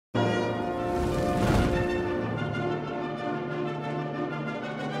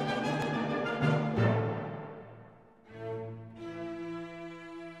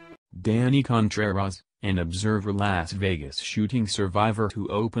Danny Contreras, an observer Las Vegas shooting survivor who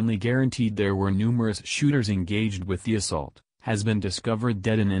openly guaranteed there were numerous shooters engaged with the assault, has been discovered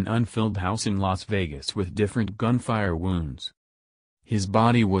dead in an unfilled house in Las Vegas with different gunfire wounds. His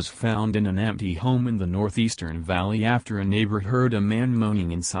body was found in an empty home in the northeastern valley after a neighbor heard a man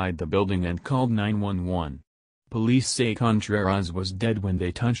moaning inside the building and called 911. Police say Contreras was dead when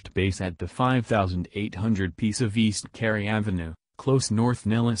they touched base at the 5800 piece of East Carey Avenue, close North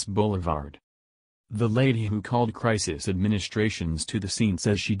Nellis Boulevard. The lady who called crisis administrations to the scene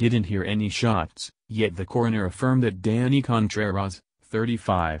says she didn't hear any shots, yet the coroner affirmed that Danny Contreras,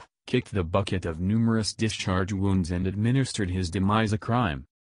 35, kicked the bucket of numerous discharge wounds and administered his demise a crime.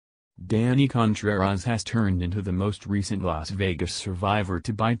 Danny Contreras has turned into the most recent Las Vegas survivor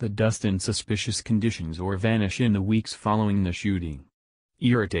to bite the dust in suspicious conditions or vanish in the weeks following the shooting.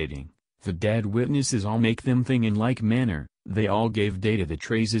 Irritating, the dead witnesses all make them think in like manner, they all gave data that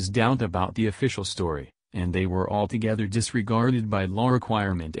raises doubt about the official story, and they were altogether disregarded by law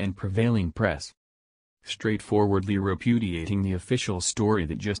requirement and prevailing press. Straightforwardly repudiating the official story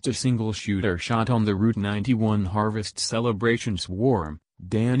that just a single shooter shot on the Route 91 Harvest celebration swarm,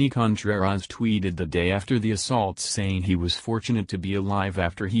 Danny Contreras tweeted the day after the assaults saying he was fortunate to be alive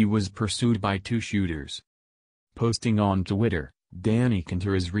after he was pursued by two shooters. Posting on Twitter, Danny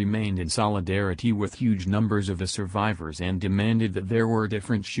Contreras remained in solidarity with huge numbers of the survivors and demanded that there were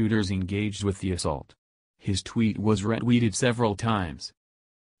different shooters engaged with the assault. His tweet was retweeted several times.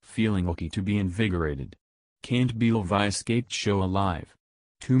 Feeling lucky to be invigorated. Can't believe I escaped show alive.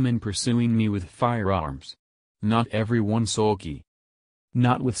 Two men pursuing me with firearms. Not everyone sulky.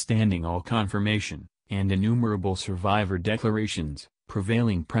 Notwithstanding all confirmation, and innumerable survivor declarations,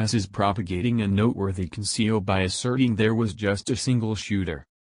 prevailing press is propagating a noteworthy conceal by asserting there was just a single shooter.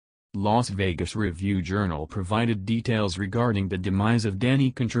 Las Vegas Review-Journal provided details regarding the demise of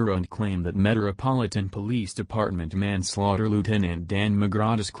Danny Contreras and claimed that Metropolitan Police Department Manslaughter Lieutenant Dan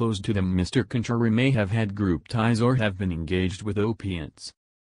McGraw disclosed to them Mr. Contreras may have had group ties or have been engaged with opiates.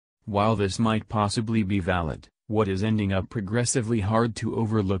 While this might possibly be valid, what is ending up progressively hard to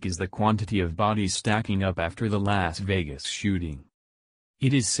overlook is the quantity of bodies stacking up after the Las Vegas shooting.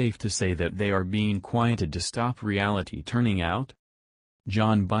 It is safe to say that they are being quieted to stop reality turning out.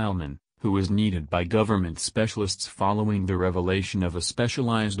 John Bileman, who was needed by government specialists following the revelation of a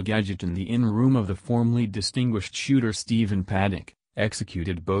specialized gadget in the in-room of the formerly distinguished shooter Stephen Paddock,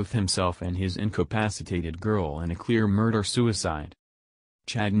 executed both himself and his incapacitated girl in a clear murder-suicide.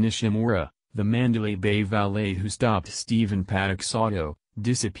 Chad Nishimura, the Mandalay Bay valet who stopped Stephen Paddock's auto,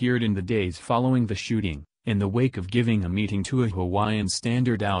 disappeared in the days following the shooting, in the wake of giving a meeting to a Hawaiian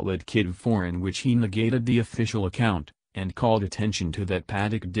Standard outlet Kid 4 in which he negated the official account, and called attention to that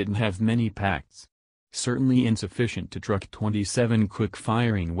Paddock didn't have many packs. Certainly insufficient to truck 27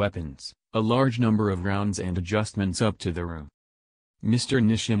 quick-firing weapons, a large number of rounds and adjustments up to the room. Mr.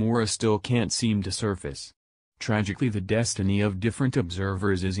 Nishimura still can't seem to surface. Tragically, the destiny of different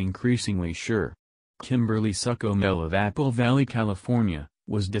observers is increasingly sure. Kimberly Suckomel of Apple Valley, California,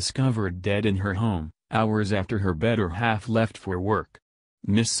 was discovered dead in her home, hours after her better half left for work.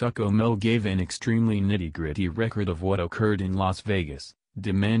 Miss Suckomel gave an extremely nitty-gritty record of what occurred in Las Vegas,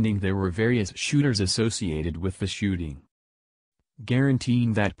 demanding there were various shooters associated with the shooting.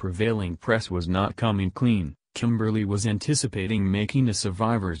 Guaranteeing that prevailing press was not coming clean, Kimberly was anticipating making a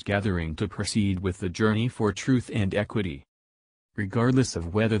survivors gathering to proceed with the journey for truth and equity. Regardless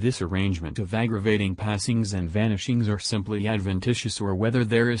of whether this arrangement of aggravating passings and vanishings are simply adventitious or whether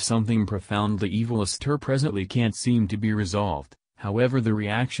there is something profoundly evil astir presently can't seem to be resolved, however, the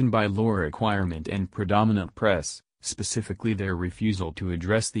reaction by law requirement and predominant press, specifically their refusal to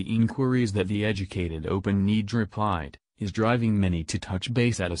address the inquiries that the educated open need replied, is driving many to touch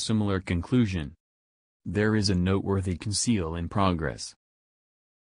base at a similar conclusion. There is a noteworthy conceal in progress.